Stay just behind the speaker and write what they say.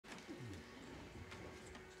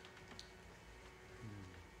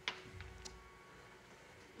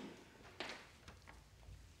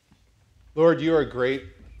Lord, you are great,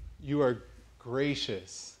 you are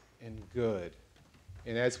gracious and good.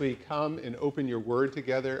 And as we come and open your word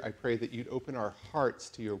together, I pray that you'd open our hearts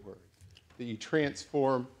to your word, that you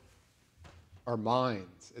transform our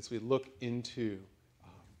minds as we look into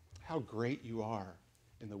how great you are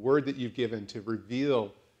and the word that you've given to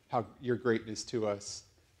reveal how your greatness to us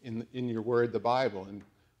in your word, the Bible. And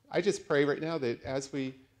I just pray right now that as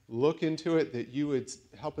we look into it, that you would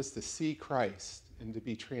help us to see Christ and to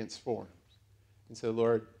be transformed. And so,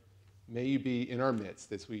 Lord, may you be in our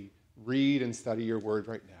midst as we read and study your word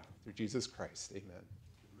right now. Through Jesus Christ, amen.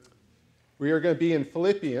 We are going to be in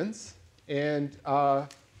Philippians, and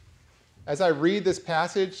as I read this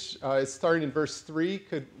passage, it's starting in verse 3.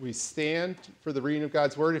 Could we stand for the reading of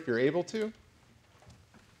God's word if you're able to?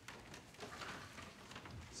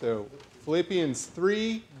 So, Philippians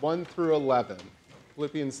 3, 1 through 11.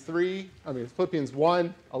 Philippians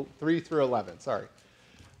 1, 3 through 11, sorry.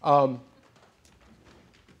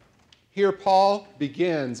 Here Paul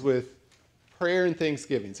begins with prayer and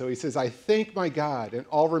thanksgiving. So he says, I thank my God in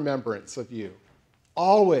all remembrance of you,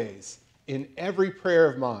 always in every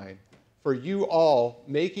prayer of mine, for you all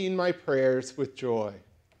making my prayers with joy,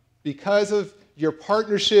 because of your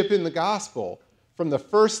partnership in the gospel from the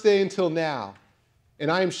first day until now.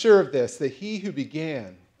 And I am sure of this, that he who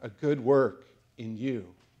began a good work in you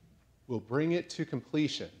will bring it to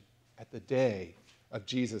completion at the day of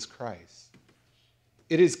Jesus Christ.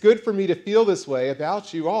 It is good for me to feel this way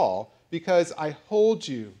about you all, because I hold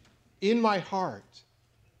you in my heart,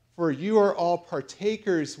 for you are all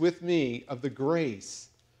partakers with me of the grace,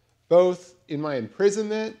 both in my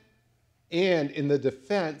imprisonment and in the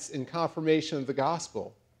defense and confirmation of the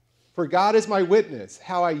gospel. For God is my witness,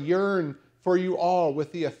 how I yearn for you all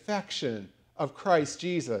with the affection of Christ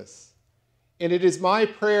Jesus. And it is my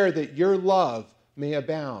prayer that your love may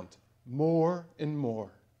abound more and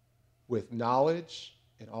more with knowledge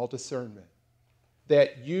and all discernment,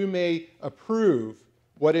 that you may approve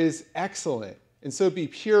what is excellent, and so be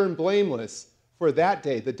pure and blameless for that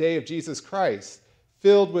day, the day of Jesus Christ,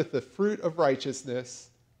 filled with the fruit of righteousness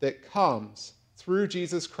that comes through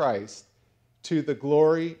Jesus Christ to the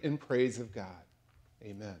glory and praise of God.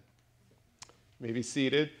 Amen. You may be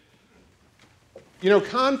seated. You know,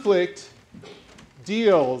 conflict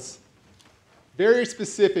deals very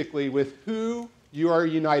specifically with who you are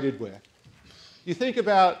united with. You think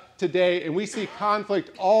about today, and we see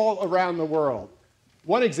conflict all around the world.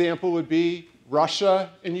 One example would be Russia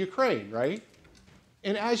and Ukraine, right?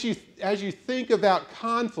 And as you think about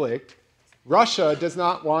conflict, Russia does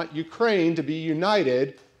not want Ukraine to be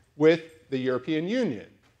united with the European Union.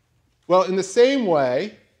 Well, in the same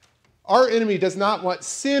way, our enemy does not want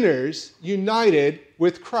sinners united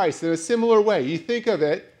with Christ. In a similar way, you think of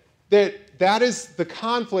it, that is the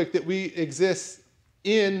conflict that we exist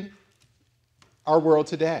in our world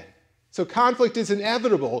today. So conflict is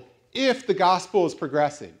inevitable if the gospel is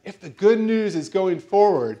progressing, if the good news is going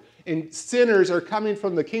forward, and sinners are coming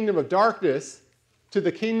from the kingdom of darkness to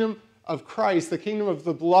the kingdom of Christ, the kingdom of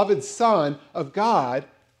the beloved Son of God,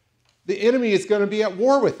 the enemy is going to be at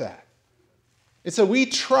war with that. And so we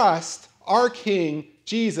trust our King,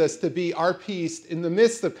 Jesus, to be our peace in the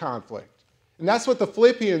midst of conflict. And that's what the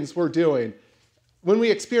Philippians were doing. When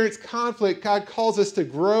we experience conflict, God calls us to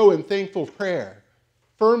grow in thankful prayer,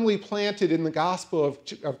 firmly planted in the gospel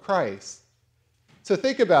of Christ. So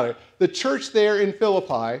think about it. The church there in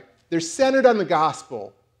Philippi, they're centered on the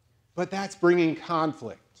gospel, but that's bringing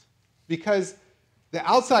conflict because the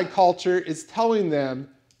outside culture is telling them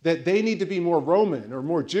that they need to be more Roman or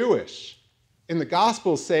more Jewish. And the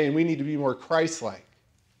gospel is saying we need to be more Christ-like.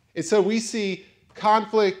 And so we see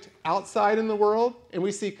conflict outside in the world, and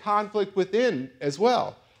we see conflict within as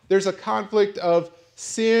well. There's a conflict of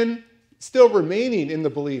sin still remaining in the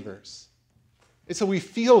believers. And so we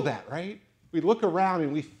feel that, right? We look around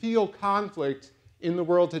and we feel conflict in the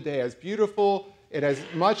world today. As beautiful and as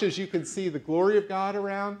much as you can see the glory of God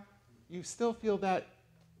around, you still feel that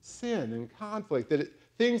sin and conflict, that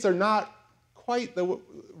things are not quite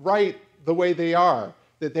right the way they are,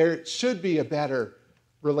 that there should be a better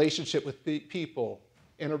relationship with people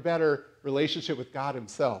and a better relationship with God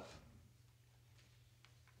himself.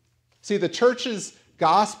 See, the church's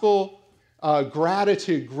gospel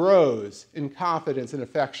gratitude grows in confidence and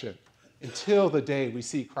affection until the day we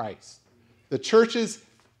see Christ. The church's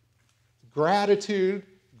gratitude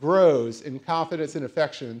grows in confidence and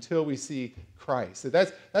affection until we see Christ. So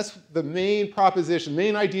that's the main proposition,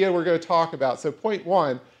 main idea we're going to talk about. So point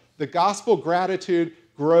one, the gospel gratitude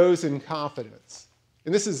grows in confidence.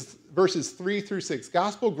 And this is verses 3 through 6.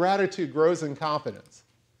 Gospel gratitude grows in confidence.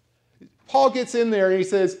 Paul gets in there and he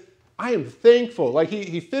says, I am thankful. Like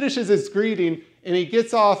he finishes his greeting and he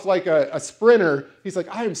gets off like a sprinter. He's like,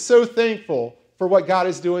 I am so thankful for what God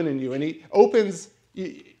is doing in you. And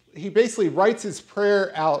he basically writes his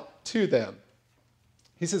prayer out to them.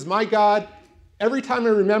 He says, my God, every time I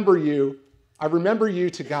remember you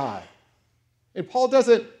to God. And Paul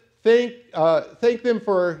doesn't thank them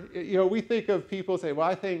for, we think of people say, well,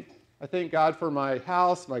 I thank God for my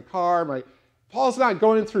house, my car, Paul's not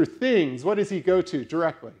going through things. What does he go to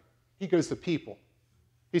directly? He goes to people.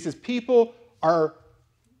 He says, people are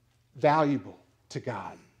valuable to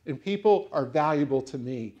God, and people are valuable to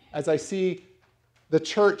me as I see the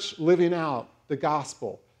church living out the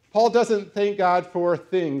gospel. Paul doesn't thank God for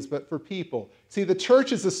things, but for people. See, the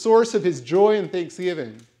church is the source of his joy and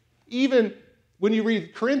thanksgiving. Even when you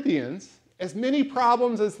read Corinthians, as many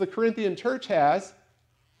problems as the Corinthian church has,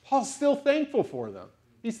 Paul's still thankful for them.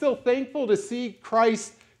 He's still thankful to see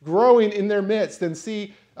Christ growing in their midst and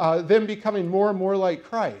see them becoming more and more like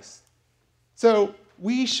Christ. So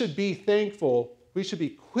we should be thankful. We should be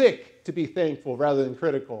quick to be thankful rather than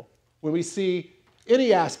critical when we see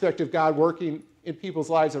any aspect of God working in people's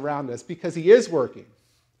lives around us, because he is working.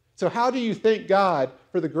 So how do you thank God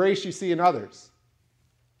for the grace you see in others?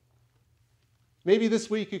 Maybe this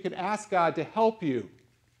week you could ask God to help you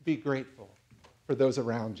be grateful for those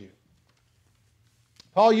around you.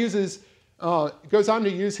 Paul goes on to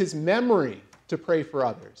use his memory to pray for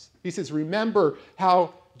others. He says, remember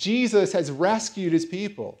how Jesus has rescued his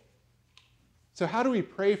people. So how do we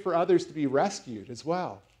pray for others to be rescued as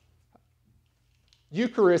well?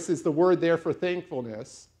 Eucharist is the word there for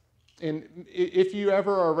thankfulness. And if you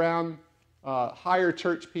ever are around higher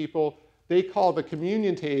church people, they call the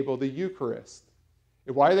communion table the Eucharist.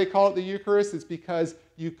 And why do they call it the Eucharist? It's because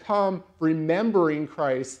you come remembering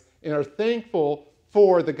Christ and are thankful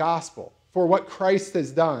for the gospel, for what Christ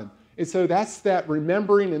has done. And so that's that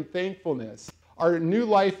remembering and thankfulness. Our new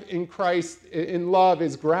life in Christ, in love,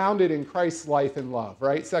 is grounded in Christ's life in love,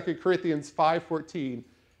 right? 2 Corinthians 5:14.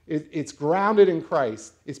 It's grounded in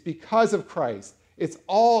Christ. It's because of Christ. It's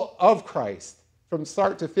all of Christ from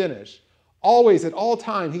start to finish. Always, at all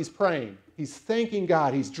time, he's praying. He's thanking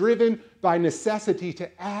God. He's driven by necessity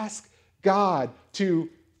to ask God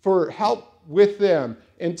for help with them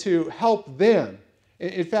and to help them.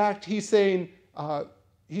 In fact, he's saying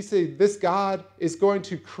this God is going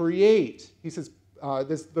to create. He says,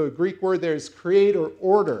 the Greek word there is create or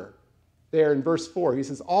order there in verse 4. He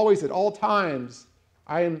says, always at all times,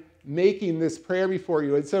 I am making this prayer before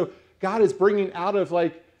you. And so God is bringing out of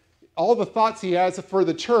all the thoughts he has for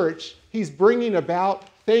the church, he's bringing about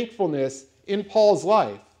thankfulness in Paul's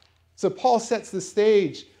life. So Paul sets the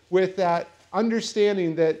stage with that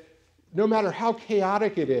understanding that no matter how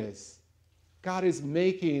chaotic it is, God is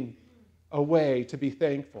making a way to be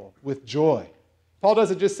thankful with joy. Paul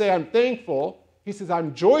doesn't just say, I'm thankful. He says,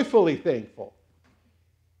 I'm joyfully thankful.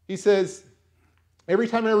 He says, every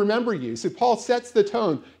time I remember you. So Paul sets the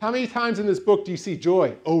tone. How many times in this book do you see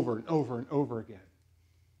joy over and over and over again?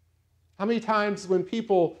 How many times when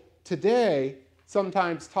people today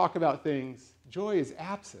sometimes talk about things, joy is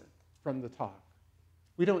absent from the talk?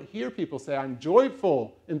 We don't hear people say, I'm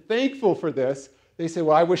joyful and thankful for this. They say,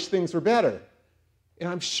 well, I wish things were better. And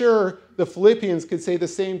I'm sure the Philippians could say the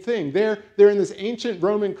same thing. They're in this ancient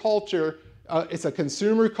Roman culture. It's a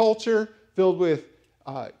consumer culture filled with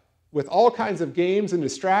all kinds of games and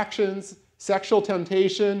distractions, sexual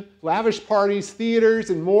temptation, lavish parties, theaters,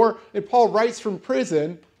 and more. And Paul writes from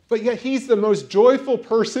prison, but yet he's the most joyful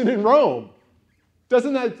person in Rome.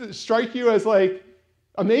 Doesn't that strike you as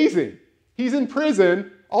amazing? He's in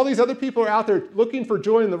prison. All these other people are out there looking for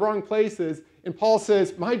joy in the wrong places. And Paul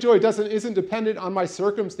says, my joy isn't dependent on my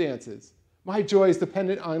circumstances. My joy is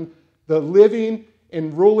dependent on the living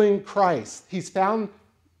and ruling Christ. He's found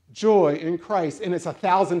joy in Christ, and it's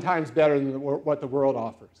 1,000 times better than what the world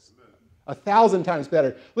offers. 1,000 times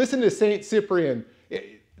better. Listen to St. Cyprian.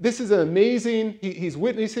 This is amazing. He's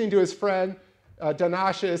witnessing to his friend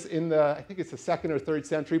Donatius in I think it's the 2nd or 3rd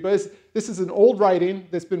century, but this is an old writing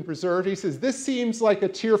that's been preserved. He says, this seems like a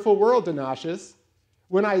tearful world, Donatius.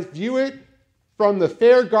 When I view it from the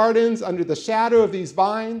fair gardens under the shadow of these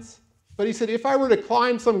vines. But he said, if I were to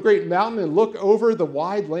climb some great mountain and look over the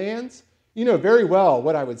wide lands, you know very well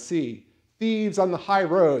what I would see. Thieves on the high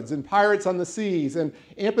roads and pirates on the seas and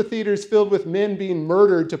amphitheaters filled with men being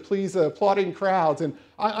murdered to please the applauding crowds. And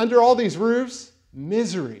under all these roofs,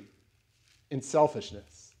 misery and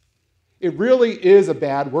selfishness. It really is a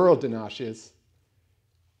bad world, Donatius.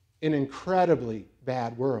 An incredibly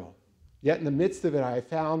bad world. Yet in the midst of it, I have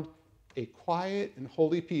found a quiet and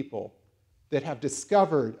holy people that have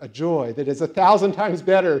discovered a joy that is 1,000 times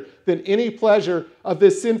better than any pleasure of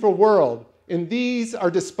this sinful world. And these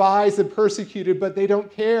are despised and persecuted, but they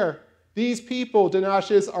don't care. These people,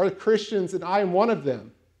 Donatius, are Christians, and I am one of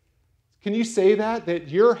them. Can you say that? That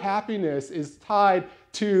your happiness is tied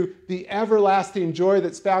to the everlasting joy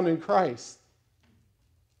that's found in Christ.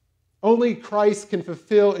 Only Christ can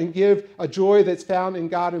fulfill and give a joy that's found in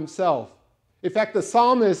God himself. In fact, the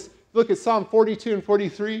psalmist, look at Psalm 42 and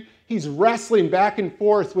 43, he's wrestling back and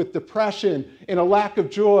forth with depression and a lack of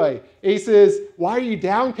joy. And he says, why are you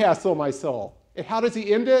downcast, O my soul? And how does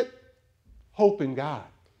he end it? Hope in God.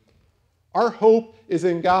 Our hope is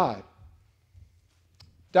in God.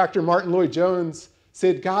 Dr. Martin Lloyd-Jones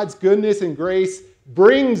said, God's goodness and grace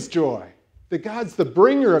brings joy. That God's the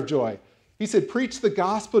bringer of joy. He said, preach the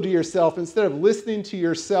gospel to yourself instead of listening to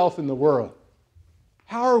yourself in the world.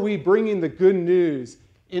 How are we bringing the good news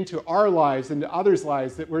into our lives and to others'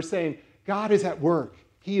 lives that we're saying, God is at work,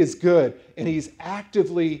 he is good, and he's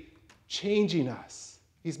actively changing us.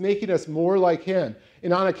 He's making us more like him.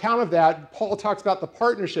 And on account of that, Paul talks about the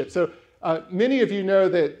partnership. So many of you know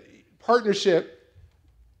that partnership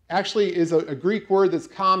actually is a Greek word that's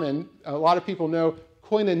common. A lot of people know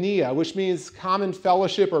koinonia, which means common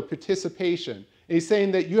fellowship or participation. And he's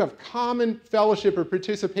saying that you have common fellowship or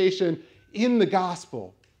participation in the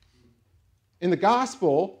gospel. In the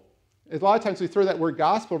gospel, a lot of times we throw that word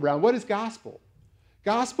gospel around. What is gospel?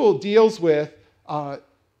 Gospel deals with a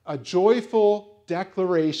joyful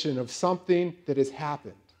declaration of something that has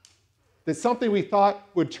happened. That something we thought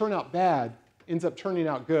would turn out bad ends up turning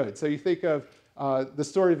out good. So you think of the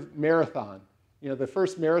story of marathon. You know, the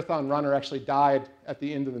first marathon runner actually died at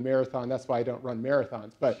the end of the marathon. That's why I don't run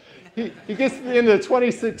marathons. But he gets to the end of the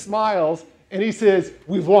 26 miles, and he says,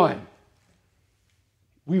 we've won.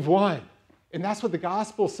 We've won. And that's what the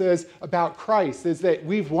gospel says about Christ, is that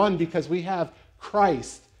we've won because we have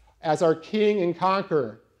Christ as our king and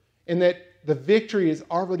conqueror, and that the victory is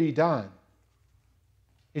already done.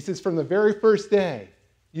 He says, from the very first day,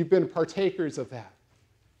 you've been partakers of that.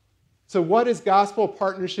 So what does gospel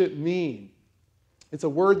partnership mean? It's a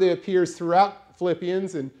word that appears throughout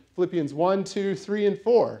Philippians, in Philippians 1, 2, 3, and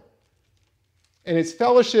 4. And it's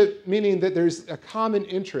fellowship, meaning that there's a common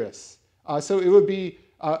interest. So it would be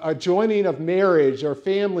a joining of marriage or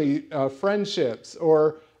family friendships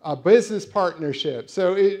or a business partnership.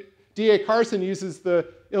 So D.A. Carson uses the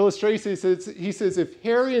illustration. He says, if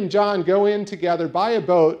Harry and John go in together, buy a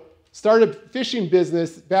boat, start a fishing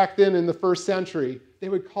business back then in the first century, they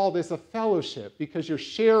would call this a fellowship because you're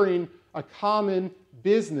sharing a common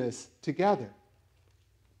business together.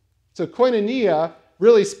 So koinonia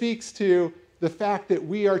really speaks to the fact that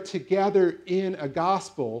we are together in a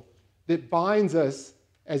gospel that binds us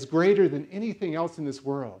as greater than anything else in this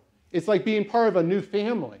world. It's like being part of a new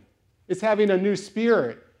family. It's having a new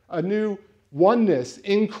spirit, a new oneness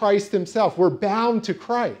in Christ himself. We're bound to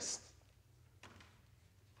Christ.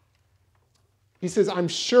 He says, I'm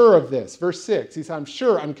sure of this. Verse 6, he says, I'm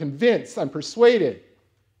sure, I'm convinced, I'm persuaded.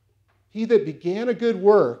 He that began a good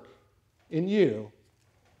work in you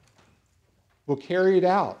will carry it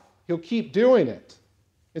out. He'll keep doing it.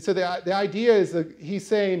 And so the idea is that he's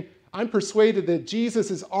saying, I'm persuaded that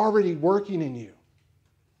Jesus is already working in you.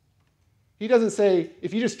 He doesn't say,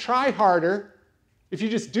 if you just try harder, if you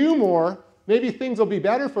just do more, maybe things will be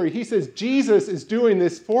better for you. He says, Jesus is doing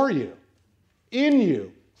this for you, in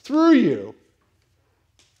you, through you.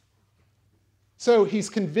 So he's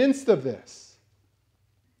convinced of this.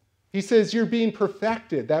 He says, you're being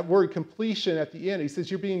perfected. That word completion at the end. He says,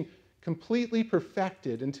 you're being completely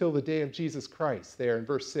perfected until the day of Jesus Christ, there in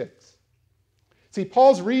verse 6. See,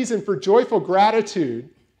 Paul's reason for joyful gratitude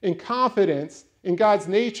and confidence in God's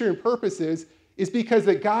nature and purposes is because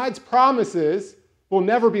that God's promises will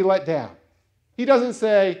never be let down. He doesn't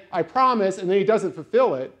say, I promise, and then he doesn't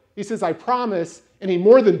fulfill it. He says, I promise, and he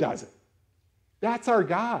more than does it. That's our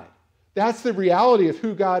God. That's the reality of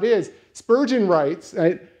who God is. Spurgeon writes,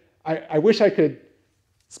 I wish I could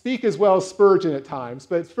speak as well as Spurgeon at times,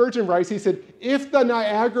 but Spurgeon writes, he said, if the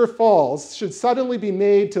Niagara Falls should suddenly be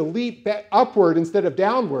made to leap upward instead of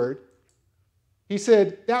downward, he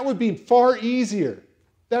said, that would be far easier.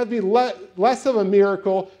 That would be less of a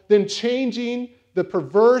miracle than changing the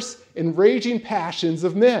perverse and raging passions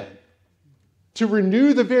of men, to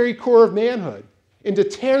renew the very core of manhood, and to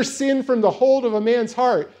tear sin from the hold of a man's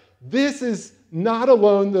heart. This is not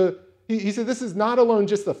alone he said, this is not alone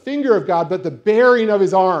just the finger of God, but the bearing of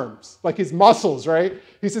his arms, like his muscles, right?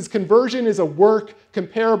 He says, conversion is a work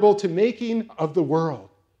comparable to making of the world.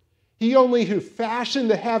 He only who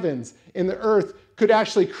fashioned the heavens and the earth could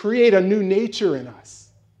actually create a new nature in us.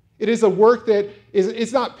 It is a work that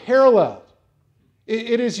is not paralleled.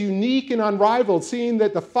 It is unique and unrivaled, seeing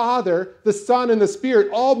that the Father, the Son, and the Spirit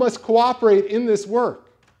all must cooperate in this work.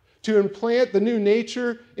 To implant the new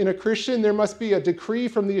nature in a Christian, there must be a decree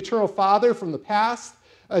from the eternal Father from the past,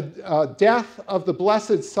 a death of the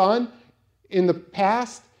blessed Son in the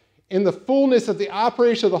past, and the fullness of the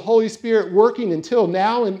operation of the Holy Spirit working until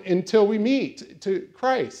now and until we meet to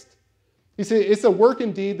Christ. He said, it's a work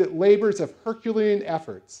indeed that labors of Herculean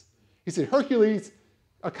efforts. He said, Hercules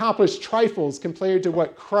accomplished trifles compared to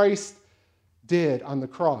what Christ did on the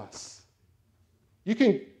cross. You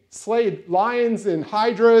can slay lions and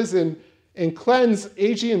hydras and cleanse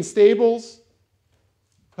Aegean stables,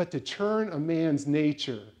 but to turn a man's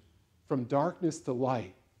nature from darkness to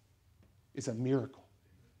light is a miracle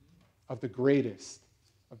of the greatest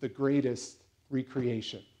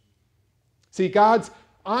recreation. See, God's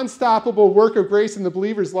unstoppable work of grace in the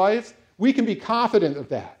believer's life, we can be confident of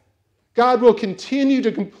that. God will continue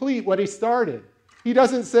to complete what he started. He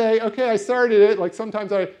doesn't say, okay, I started it, like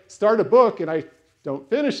sometimes I start a book and I don't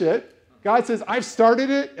finish it. God says, I've started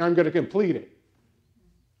it and I'm going to complete it.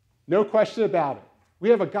 No question about it. We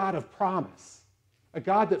have a God of promise, a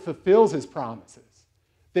God that fulfills his promises,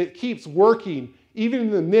 that keeps working even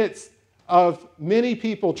in the midst of many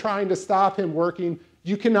people trying to stop him working.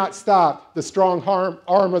 You cannot stop the strong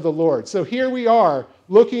arm of the Lord. So here we are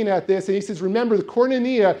looking at this, and he says, remember, the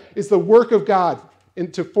koinonia is the work of God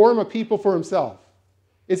to form a people for himself.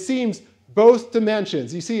 It seems both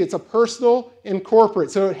dimensions. You see, it's a personal and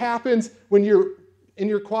corporate. So it happens when you're in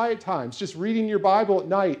your quiet times, just reading your Bible at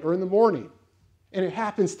night or in the morning. And it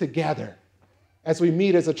happens together as we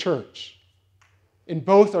meet as a church. And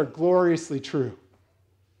both are gloriously true.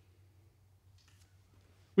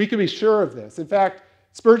 We can be sure of this. In fact,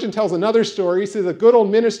 Spurgeon tells another story. He says a good old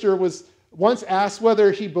minister was once asked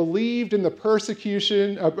whether he believed in the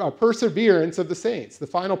perseverance of the saints, the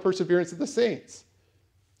final perseverance of the saints.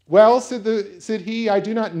 Well, said he, I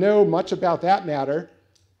do not know much about that matter,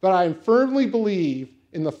 but I firmly believe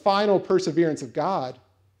in the final perseverance of God,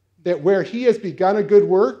 that where he has begun a good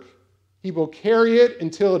work, he will carry it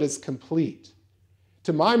until it is complete.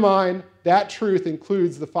 To my mind, that truth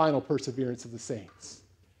includes the final perseverance of the saints.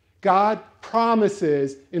 God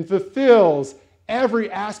promises and fulfills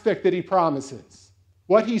every aspect that he promises.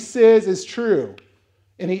 What he says is true,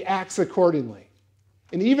 and he acts accordingly.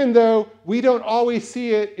 And even though we don't always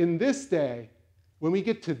see it in this day, when we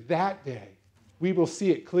get to that day, we will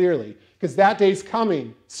see it clearly, because that day's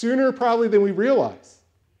coming sooner probably than we realize.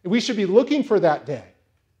 And we should be looking for that day.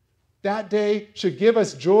 That day should give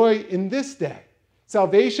us joy in this day.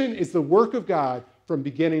 Salvation is the work of God from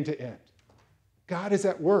beginning to end. God is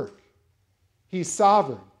at work. He's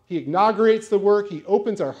sovereign. He inaugurates the work. He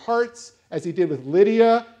opens our hearts, as he did with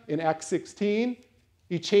Lydia in Acts 16.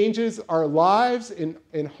 He changes our lives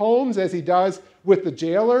in homes, as he does with the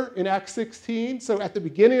jailer in Acts 16. So at the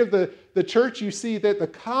beginning of the church, you see that the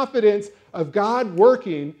confidence of God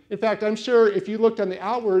working. In fact, I'm sure if you looked on the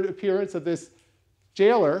outward appearance of this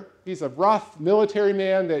jailer, he's a rough military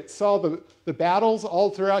man that saw the battles all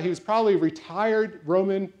throughout. He was probably a retired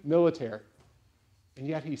Roman military. And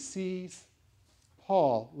yet he sees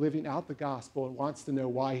Paul living out the gospel and wants to know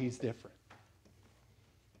why he's different.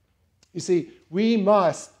 You see, we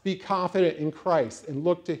must be confident in Christ and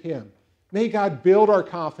look to him. May God build our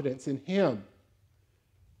confidence in him,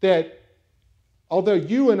 that although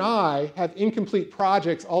you and I have incomplete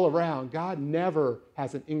projects all around, God never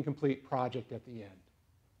has an incomplete project at the end.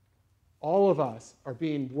 All of us are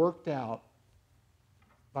being worked out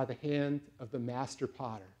by the hand of the master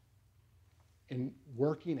potter and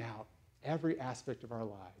working out every aspect of our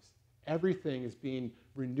lives. Everything is being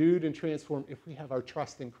renewed and transformed if we have our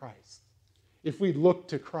trust in Christ, if we look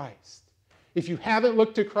to Christ. If you haven't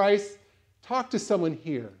looked to Christ, talk to someone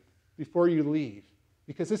here before you leave,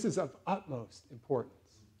 because this is of utmost importance.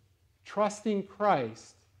 Trusting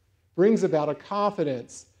Christ brings about a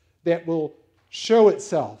confidence that will show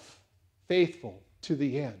itself faithful to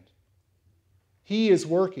the end. He is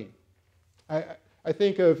working. I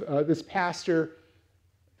think of this Pastor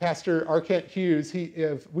Arquette Hughes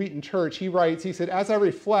of Wheaton Church. He writes, he said, as I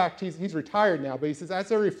reflect, he's retired now, but he says,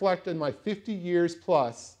 as I reflect on my 50 years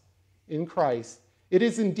plus in Christ, it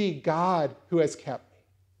is indeed God who has kept me.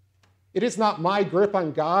 It is not my grip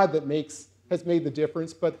on God that has made the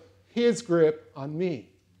difference, but his grip on me.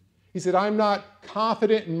 He said, I'm not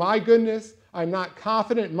confident in my goodness. I'm not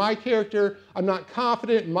confident in my character. I'm not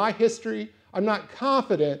confident in my history. I'm not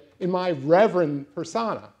confident in my reverend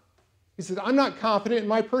persona. He said, I'm not confident in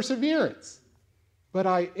my perseverance, but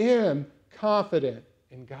I am confident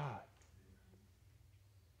in God.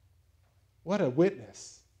 What a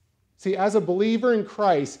witness. See, as a believer in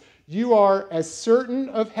Christ, you are as certain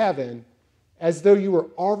of heaven as though you were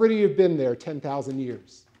already have been there 10,000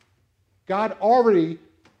 years. God already,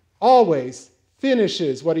 always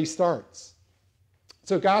finishes what he starts.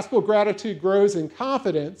 So gospel gratitude grows in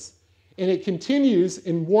confidence, and it continues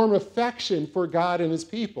in warm affection for God and his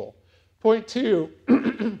people. Point two,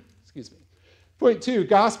 excuse me. Point two,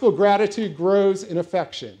 gospel gratitude grows in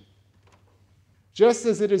affection, just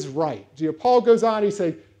as it is right. Paul goes on, he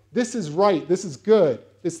says, this is right, this is good.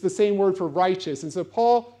 It's the same word for righteous. And so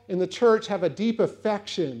Paul and the church have a deep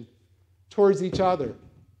affection towards each other.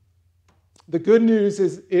 The good news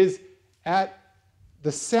is at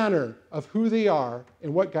the center of who they are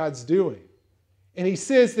and what God's doing. And he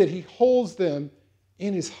says that he holds them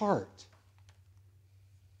in his heart.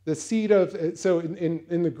 The seed of, so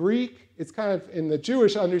in the Greek, it's kind of, in the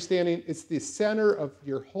Jewish understanding, it's the center of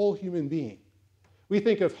your whole human being. We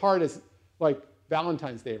think of heart as like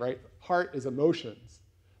Valentine's Day, right? Heart is emotions.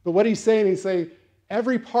 But what he's saying,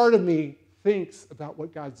 every part of me thinks about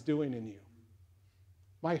what God's doing in you.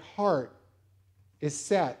 My heart is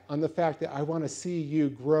set on the fact that I want to see you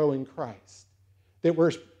grow in Christ. That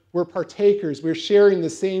we're partakers, we're sharing the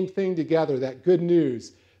same thing together, that good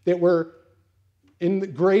news. That we're in the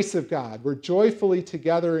grace of God, we're joyfully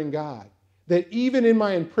together in God. That even in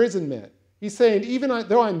my imprisonment, he's saying, even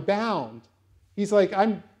though I'm bound, he's like,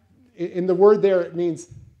 in the word there, it means,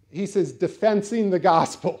 he says, defensing the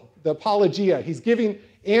gospel, the apologia. He's giving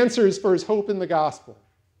answers for his hope in the gospel.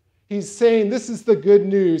 He's saying this is the good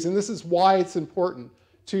news, and this is why it's important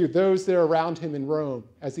to those that are around him in Rome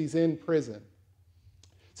as he's in prison.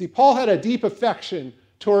 See, Paul had a deep affection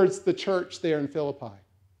towards the church there in Philippi.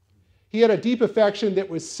 He had a deep affection that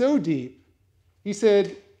was so deep, he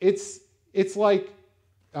said, it's like,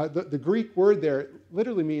 the Greek word there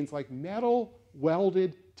literally means like metal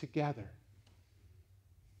welded together.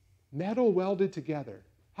 Metal welded together.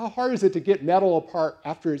 How hard is it to get metal apart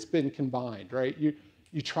after it's been combined, right?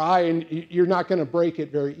 You try and you're not going to break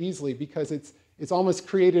it very easily because it's almost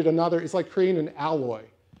created another, it's like creating an alloy.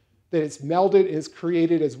 That it's melded, is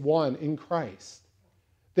created as one in Christ.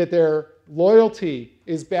 That their loyalty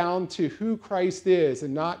is bound to who Christ is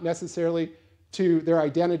and not necessarily to their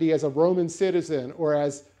identity as a Roman citizen or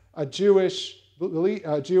as a Jewish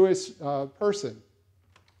person.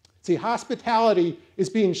 See, hospitality is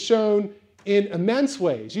being shown in immense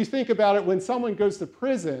ways. You think about it when someone goes to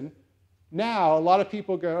prison. Now, a lot of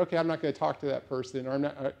people go, okay, I'm not going to talk to that person, or I'm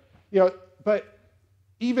not, but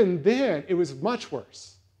even then, it was much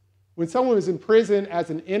worse. When someone was in prison as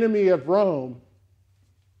an enemy of Rome,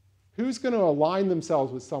 who's going to align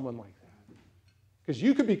themselves with someone like that? Because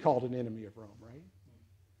you could be called an enemy of Rome, right?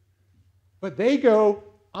 But they go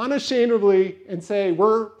unashamedly and say,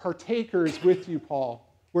 we're partakers with you, Paul.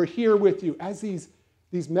 We're here with you as these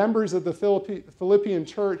members of the Philippian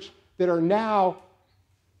church that are now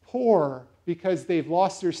poor because they've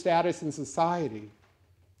lost their status in society.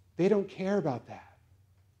 They don't care about that.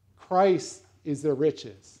 Christ is their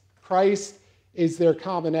riches. Christ is their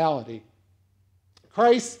commonality.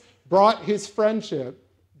 Christ brought this friendship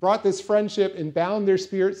and bound their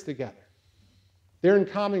spirits together. They're in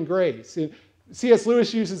common grace. And C.S.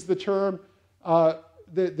 Lewis uses the term,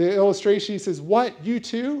 the illustration, he says, what, you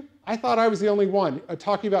too? I thought I was the only one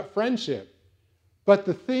talking about friendship. But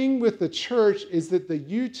the thing with the church is that the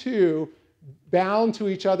you too, bound to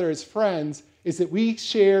each other as friends, is that we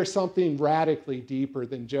share something radically deeper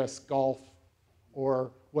than just golf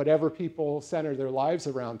or whatever people center their lives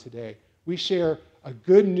around today. We share a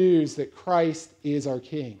good news that Christ is our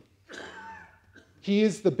King. He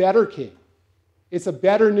is the better King. It's a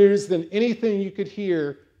better news than anything you could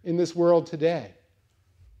hear in this world today.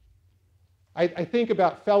 I think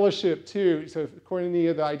about fellowship too. So according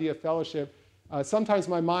to the idea of fellowship, sometimes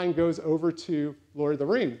my mind goes over to Lord of the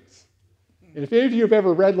Rings. And if any of you have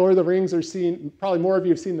ever read Lord of the Rings or seen, probably more of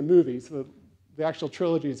you have seen the movies. The actual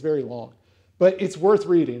trilogy is very long. But it's worth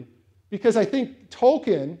reading because I think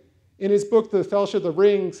Tolkien, in his book, The Fellowship of the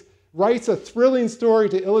Rings, writes a thrilling story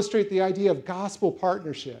to illustrate the idea of gospel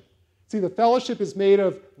partnership. See, the fellowship is made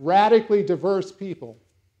of radically diverse people.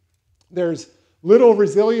 There's little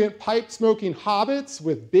resilient pipe-smoking hobbits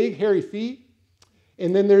with big hairy feet.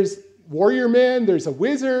 And then there's warrior men, there's a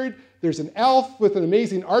wizard, there's an elf with an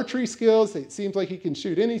amazing archery skills. It seems like he can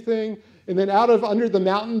shoot anything. And then under the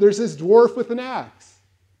mountain, there's this dwarf with an axe.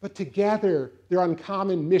 But together, they're on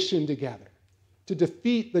common mission together to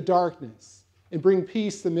defeat the darkness and bring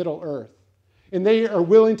peace to Middle Earth. And they are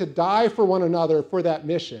willing to die for one another for that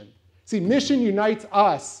mission. See, mission unites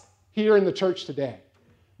us here in the church today.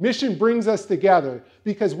 Mission brings us together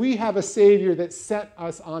because we have a Savior that set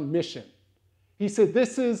us on mission. He said,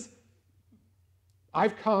 this is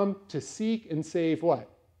I've come to seek and save what?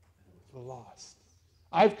 The lost.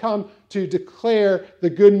 I've come to declare the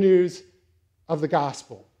good news of the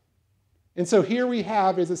gospel. And so here we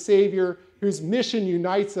have is a Savior whose mission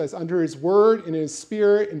unites us under his word and his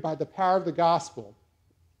spirit and by the power of the gospel.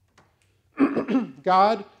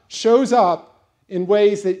 God shows up in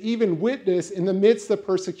ways that even witness in the midst of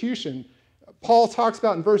persecution. Paul talks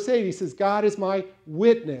about in verse 8, he says, God is my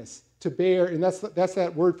witness to bear, and that's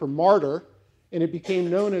that word for martyr, and it became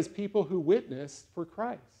known as people who witnessed for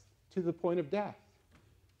Christ to the point of death.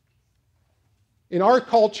 In our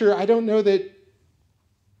culture, I don't know that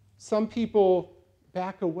some people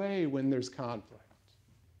back away when there's conflict.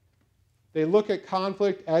 They look at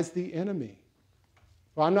conflict as the enemy.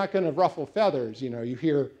 Well, I'm not going to ruffle feathers, you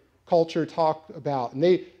hear culture talk about. And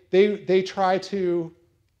they try to,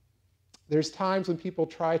 there's times when people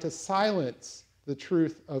try to silence the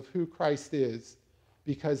truth of who Christ is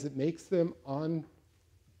because it makes them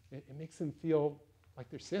feel like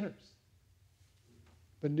they're sinners.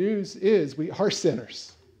 The news is we are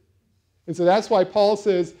sinners. And so that's why Paul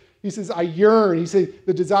says, he says, I yearn. He says,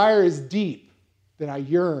 the desire is deep, that I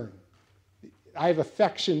yearn. I have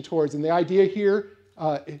affection towards. And the idea here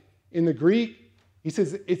in the Greek, he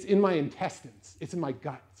says, it's in my intestines. It's in my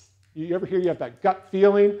guts. You ever hear you have that gut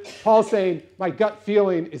feeling? Paul's saying, my gut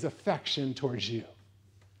feeling is affection towards you.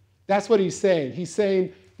 That's what he's saying. He's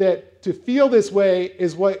saying that to feel this way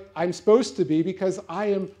is what I'm supposed to be because I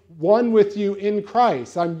am one with you in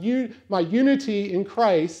Christ. My unity in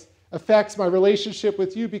Christ affects my relationship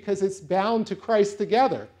with you because it's bound to Christ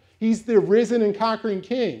together. He's the risen and conquering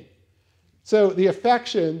King. So the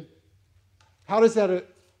affection, how does that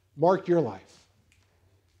mark your life?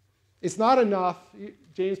 It's not enough.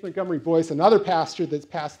 James Montgomery Boyce, another pastor that's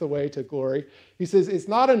passed away to glory, he says, it's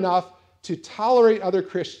not enough to tolerate other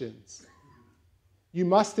Christians. You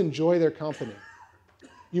must enjoy their company.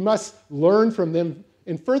 You must learn from them.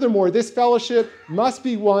 And furthermore, this fellowship must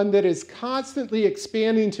be one that is constantly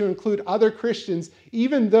expanding to include other Christians,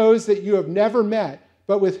 even those that you have never met,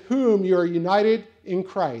 but with whom you are united in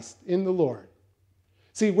Christ, in the Lord.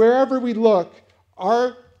 See, wherever we look,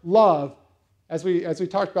 our love, as we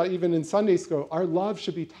talked about even in Sunday school, our love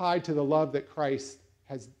should be tied to the love that Christ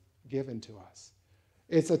has given to us.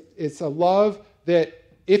 It's a love that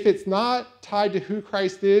if it's not tied to who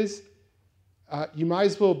Christ is, you might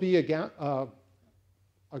as well be a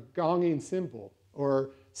gonging cymbal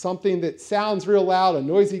or something that sounds real loud, a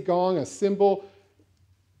noisy gong, a cymbal,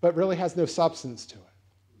 but really has no substance to it.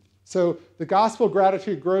 So the gospel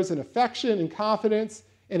gratitude grows in affection and confidence,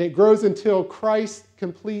 and it grows until Christ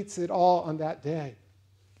completes it all on that day.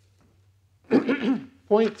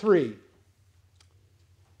 Point 3.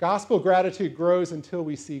 Gospel gratitude grows until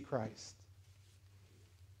we see Christ.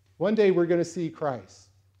 One day we're going to see Christ.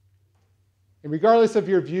 And regardless of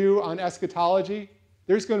your view on eschatology,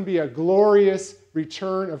 there's going to be a glorious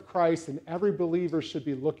return of Christ, and every believer should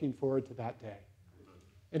be looking forward to that day.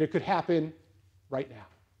 And it could happen right now.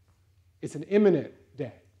 It's an imminent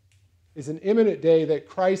day. It's an imminent day that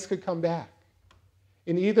Christ could come back.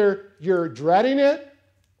 And either you're dreading it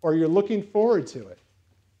or you're looking forward to it.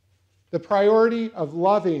 The priority of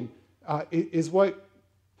loving is what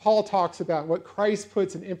Paul talks about, what Christ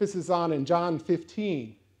puts an emphasis on in John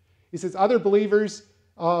 15. He says, other believers,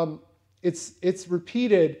 it's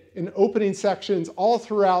repeated in opening sections all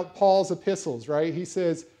throughout Paul's epistles, right? He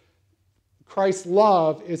says, Christ's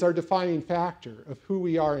love is our defining factor of who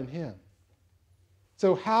we are in him.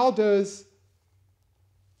 So how does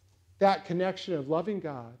that connection of loving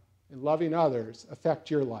God and loving others affect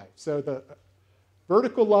your life? So the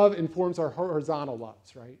vertical love informs our horizontal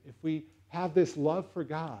loves, right? If we have this love for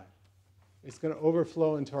God, it's going to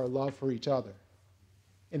overflow into our love for each other.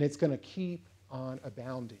 And it's going to keep on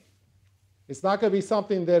abounding. It's not going to be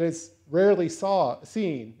something that is rarely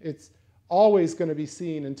seen. It's always going to be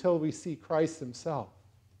seen until we see Christ himself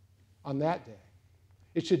on that day.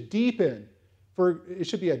 It should deepen. It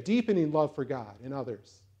should be a deepening love for God and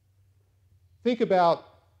others. Think about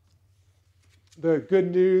the good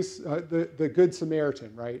news, the Good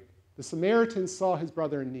Samaritan, right? The Samaritan saw his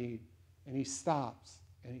brother in need, and he stops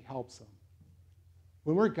and he helps him.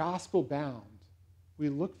 When we're gospel bound, we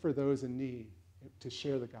look for those in need to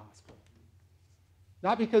share the gospel.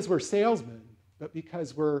 Not because we're salesmen, but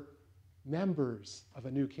because we're members of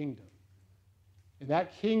a new kingdom. And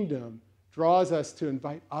that kingdom draws us to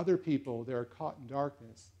invite other people that are caught in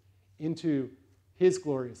darkness into his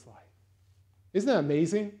glorious light. Isn't that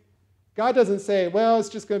amazing? God doesn't say, well, it's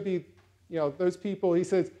just going to be, those people. He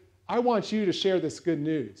says, I want you to share this good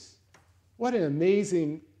news. What an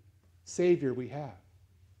amazing Savior we have.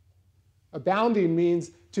 Abounding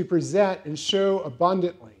means to present and show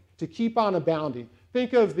abundantly, to keep on abounding.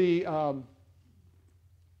 Think of the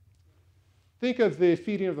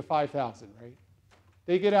feeding of the 5,000, right?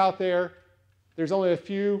 They get out there. There's only a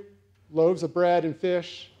few loaves of bread and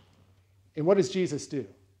fish. And what does Jesus do?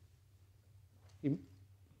 He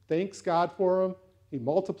thanks God for them. He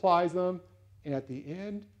multiplies them. And at the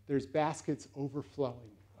end, there's baskets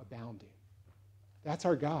overflowing, abounding. That's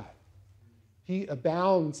our God. He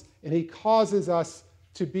abounds, and he causes us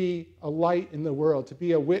to be a light in the world, to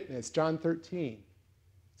be a witness. John 13.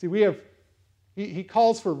 See, he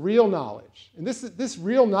calls for real knowledge. And this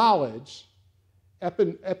real knowledge,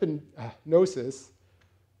 epignosis,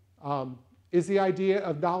 is the idea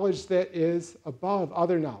of knowledge that is above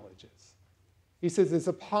other knowledges. He says it's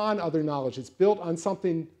upon other knowledge. It's built on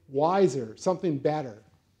something wiser, something better.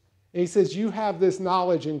 And he says you have this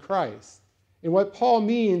knowledge in Christ. And what Paul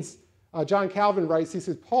means, John Calvin writes, he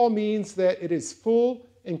says, Paul means that it is full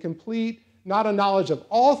and complete, not a knowledge of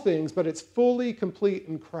all things, but it's fully complete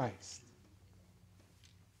in Christ.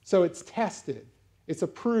 So it's tested. It's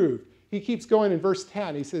approved. He keeps going in verse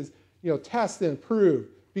 10. He says, test and approve.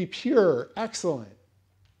 Be pure, excellent.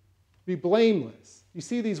 Be blameless. You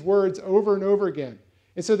see these words over and over again.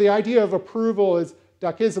 And so the idea of approval is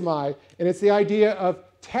dokizomai, and it's the idea of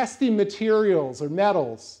testing materials or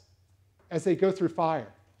metals as they go through fire.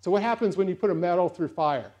 So what happens when you put a metal through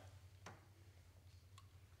fire?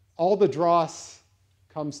 All the dross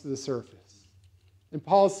comes to the surface. And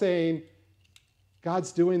Paul's saying,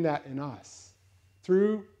 God's doing that in us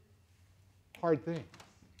through hard things,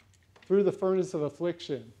 through the furnace of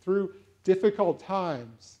affliction, through difficult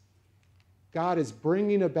times. God is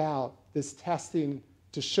bringing about this testing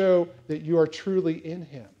to show that you are truly in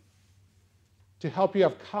him, to help you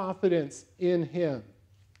have confidence in him.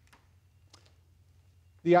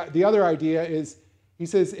 The other idea is, he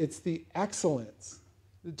says, it's the excellence,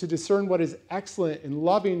 to discern what is excellent and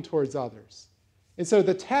loving towards others. And so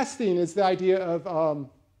the testing is the idea of,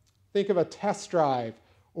 think of a test drive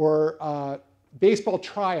or a baseball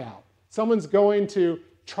tryout. Someone's going to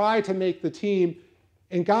try to make the team,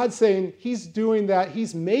 and God's saying he's doing that.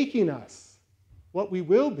 He's making us what we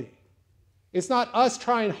will be. It's not us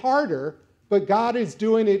trying harder, but God is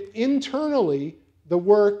doing it internally, the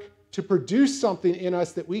work to produce something in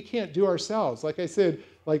us that we can't do ourselves. Like I said,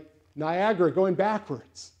 like Niagara going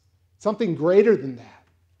backwards. Something greater than that.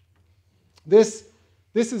 This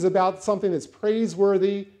is about something that's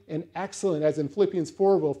praiseworthy and excellent, as in Philippians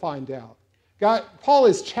 4 we'll find out. Paul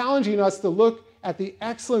is challenging us to look at the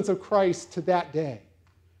excellence of Christ to that day.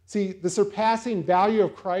 See, the surpassing value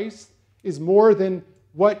of Christ is more than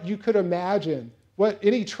what you could imagine.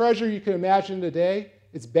 Any treasure you can imagine today,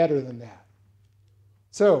 it's better than that.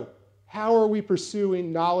 So, how are we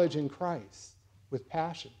pursuing knowledge in Christ with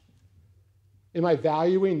passion? Am I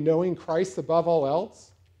valuing knowing Christ above all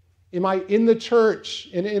else? Am I in the church,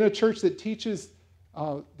 and in a church that teaches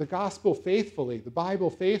the gospel faithfully, the Bible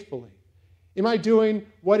faithfully? Am I doing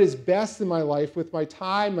what is best in my life with my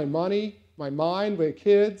time, my money, my mind, my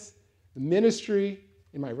kids, the ministry,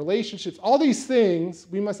 in my relationships? All these things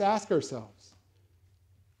we must ask ourselves.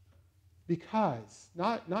 Because,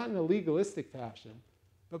 not in a legalistic fashion,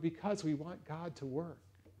 but because we want God to work.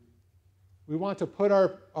 We want to put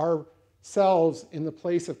ourselves in the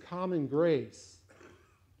place of common grace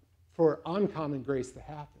for uncommon grace to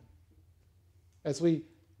happen. As we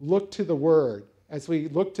look to the Word, as we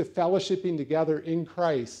look to fellowshipping together in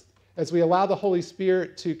Christ, as we allow the Holy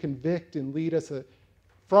Spirit to convict and lead us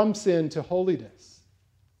from sin to holiness.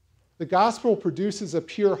 The gospel produces a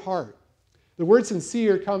pure heart. The word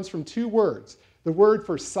sincere comes from two words, the word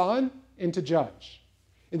for son and to judge.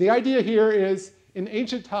 And the idea here is, in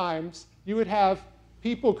ancient times, you would have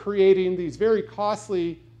people creating these very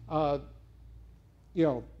costly,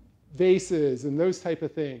 vases and those type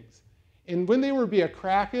of things. And when there would be a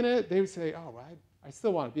crack in it, they would say, oh, I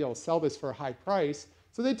still want to be able to sell this for a high price.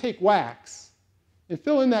 So they'd take wax and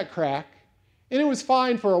fill in that crack, and it was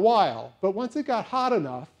fine for a while. But once it got hot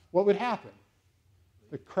enough, what would happen?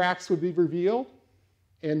 The cracks would be revealed,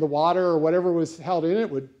 and the water or whatever was held in it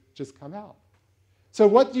would just come out. So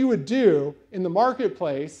what you would do in the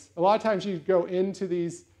marketplace, a lot of times you'd go into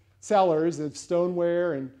these cellars of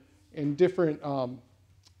stoneware and different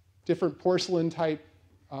porcelain type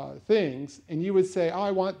things, and you would say, oh,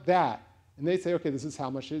 I want that. And they'd say, okay, this is how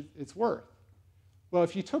much it's worth. Well,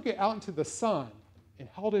 if you took it out into the sun and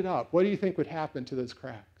held it up, what do you think would happen to those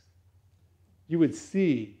cracks? You would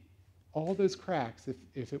see all those cracks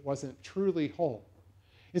if it wasn't truly whole.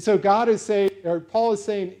 And so God is saying, or Paul is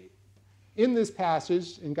saying in this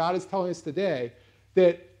passage, and God is telling us today,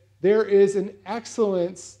 that there is an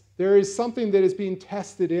excellence there is something that is being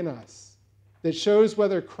tested in us that shows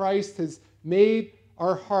whether Christ has made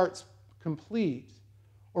our hearts complete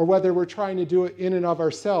or whether we're trying to do it in and of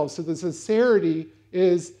ourselves. So the sincerity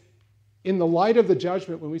is in the light of the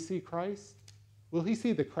judgment when we see Christ. Will he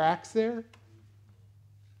see the cracks there?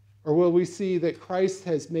 Or will we see that Christ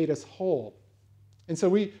has made us whole? And so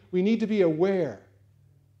we need to be aware.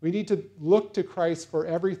 We need to look to Christ for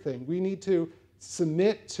everything. We need to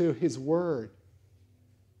submit to his word.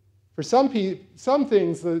 For some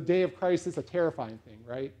things, the day of Christ is a terrifying thing,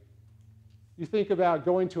 right? You think about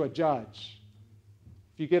going to a judge.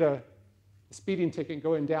 If you get a speeding ticket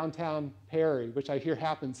going downtown Perry, which I hear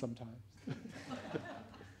happens sometimes.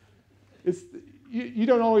 You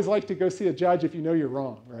don't always like to go see a judge if you know you're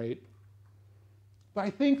wrong, right? But I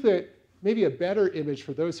think that maybe a better image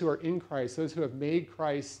for those who are in Christ, those who have made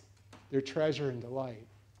Christ their treasure and delight,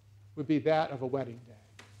 would be that of a wedding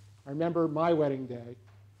day. I remember my wedding day,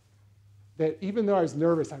 that even though I was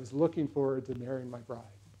nervous, I was looking forward to marrying my bride.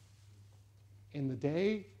 And the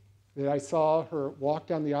day that I saw her walk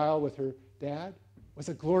down the aisle with her dad was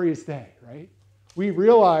a glorious day, right? We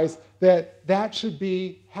realize that that should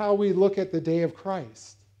be how we look at the day of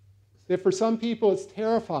Christ. That for some people it's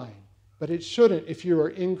terrifying, but it shouldn't if you are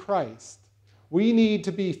in Christ. We need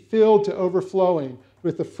to be filled to overflowing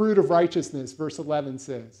with the fruit of righteousness, verse 11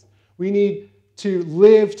 says. We need to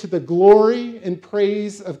live to the glory and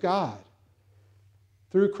praise of God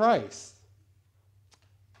through Christ.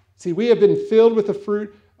 See, we have been filled with the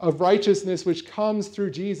fruit of righteousness which comes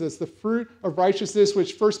through Jesus, the fruit of righteousness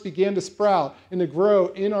which first began to sprout and to grow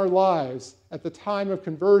in our lives at the time of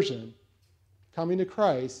conversion, coming to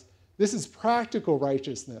Christ. This is practical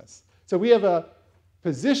righteousness. So we have a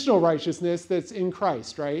positional righteousness that's in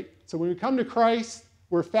Christ, right? So when we come to Christ,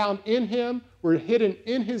 we're found in him, we're hidden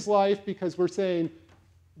in his life because we're saying,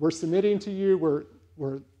 we're submitting to you,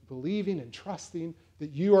 we're believing and trusting that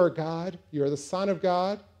you are God, you are the Son of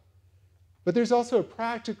God. But there's also a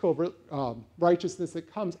practical righteousness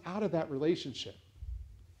that comes out of that relationship.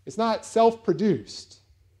 It's not self-produced,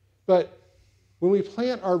 but when we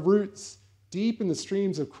plant our roots deep in the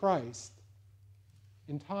streams of Christ,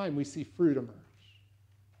 in time we see fruit emerge.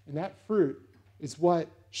 And that fruit is what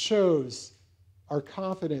shows our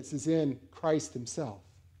confidence is in Christ himself.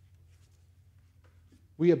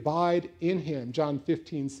 We abide in him, John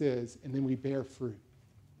 15 says, and then we bear fruit.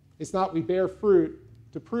 It's not we bear fruit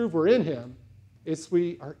to prove we're in him. It's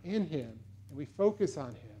we are in him, and we focus on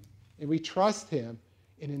him, and we trust him,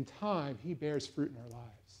 and in time, he bears fruit in our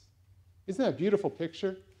lives. Isn't that a beautiful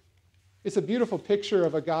picture? It's a beautiful picture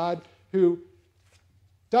of a God who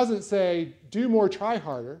doesn't say, do more, try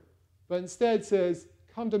harder, but instead says,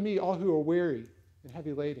 come to me, all who are weary and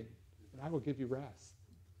heavy laden, and I will give you rest.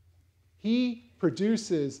 He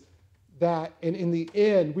produces that, and in the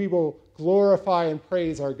end, we will glorify and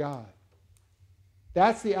praise our God.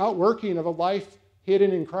 That's the outworking of a life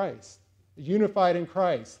hidden in Christ, unified in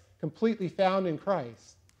Christ, completely found in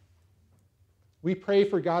Christ. We pray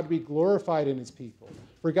for God to be glorified in his people,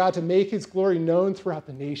 for God to make his glory known throughout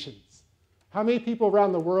the nations. How many people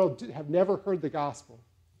around the world have never heard the gospel?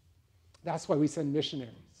 That's why we send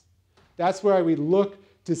missionaries. That's why we look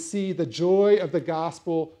to see the joy of the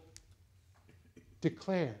gospel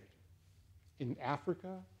declared in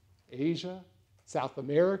Africa, Asia, South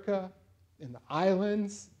America, in the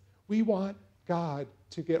islands. We want God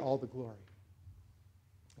to get all the glory.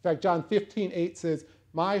 In fact, John 15:8 says,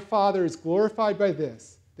 my Father is glorified by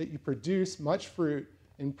this, that you produce much fruit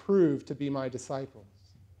and prove to be my disciples.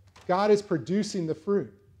 God is producing the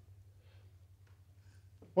fruit.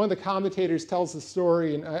 One of the commentators tells the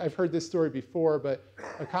story, and I've heard this story before, but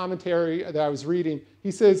a commentary that I was reading, he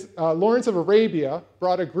says, Lawrence of Arabia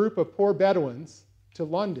brought a group of poor Bedouins to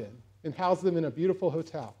London and housed them in a beautiful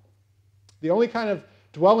hotel. The only kind of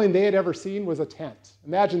dwelling they had ever seen was a tent.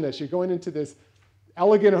 Imagine this, you're going into this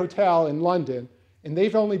elegant hotel in London, and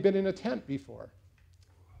they've only been in a tent before.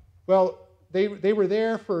 Well, they were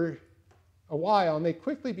there for a while, and they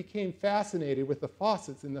quickly became fascinated with the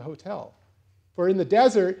faucets in the hotel. For in the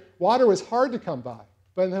desert, water was hard to come by.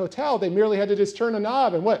 But in the hotel, they merely had to just turn a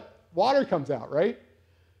knob, and what? Water comes out, right?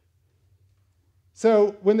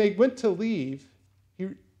 So when they went to leave,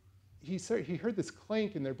 he heard this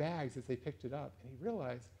clank in their bags as they picked it up, and he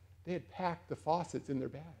realized they had packed the faucets in their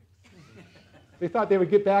bags. They thought they would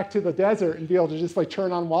get back to the desert and be able to just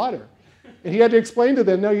turn on water. And he had to explain to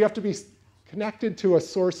them, no, you have to be connected to a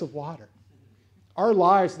source of water. Our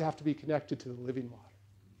lives have to be connected to the living water,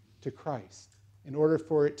 to Christ, in order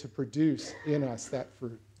for it to produce in us that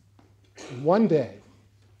fruit. And one day,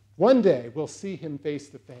 we'll see him face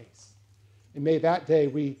to face. And may that day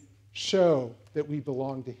we show that we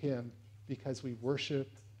belong to him because we worship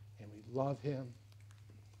and we love him.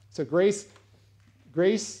 So grace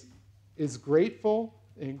is grateful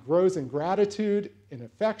and grows in gratitude and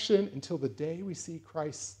affection until the day we see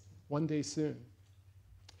Christ one day soon.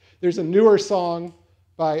 There's a newer song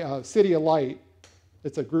by City of Light.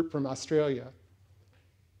 It's a group from Australia.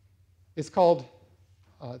 It's called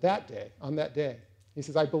That Day, On That Day. He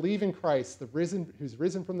says, I believe in Christ, who's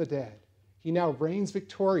risen from the dead. He now reigns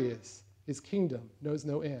victorious. His kingdom knows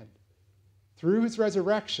no end. Through his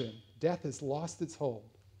resurrection, death has lost its hold.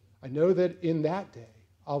 I know that in that day,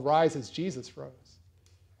 I'll rise as Jesus rose.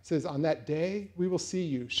 He says, on that day, we will see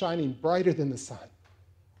you shining brighter than the sun.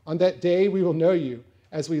 On that day, we will know you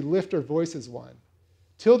as we lift our voices one.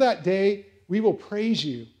 Till that day, we will praise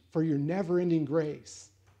you for your never-ending grace,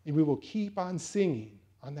 and we will keep on singing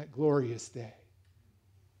on that glorious day.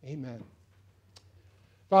 Amen.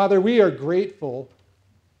 Father, we are grateful.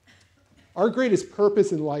 Our greatest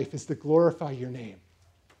purpose in life is to glorify your name.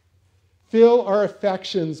 Fill our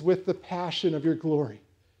affections with the passion of your glory.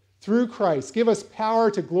 Through Christ, give us power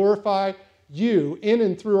to glorify you in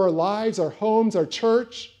and through our lives, our homes, our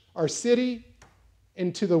church, our city,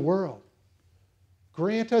 and to the world.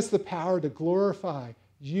 Grant us the power to glorify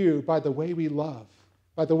you by the way we love,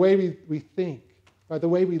 by the way we think, by the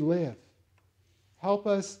way we live. Help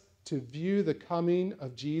us to view the coming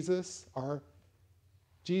of Jesus, our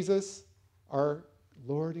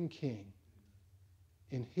Lord and King.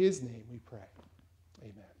 In his name we pray.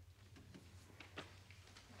 Amen.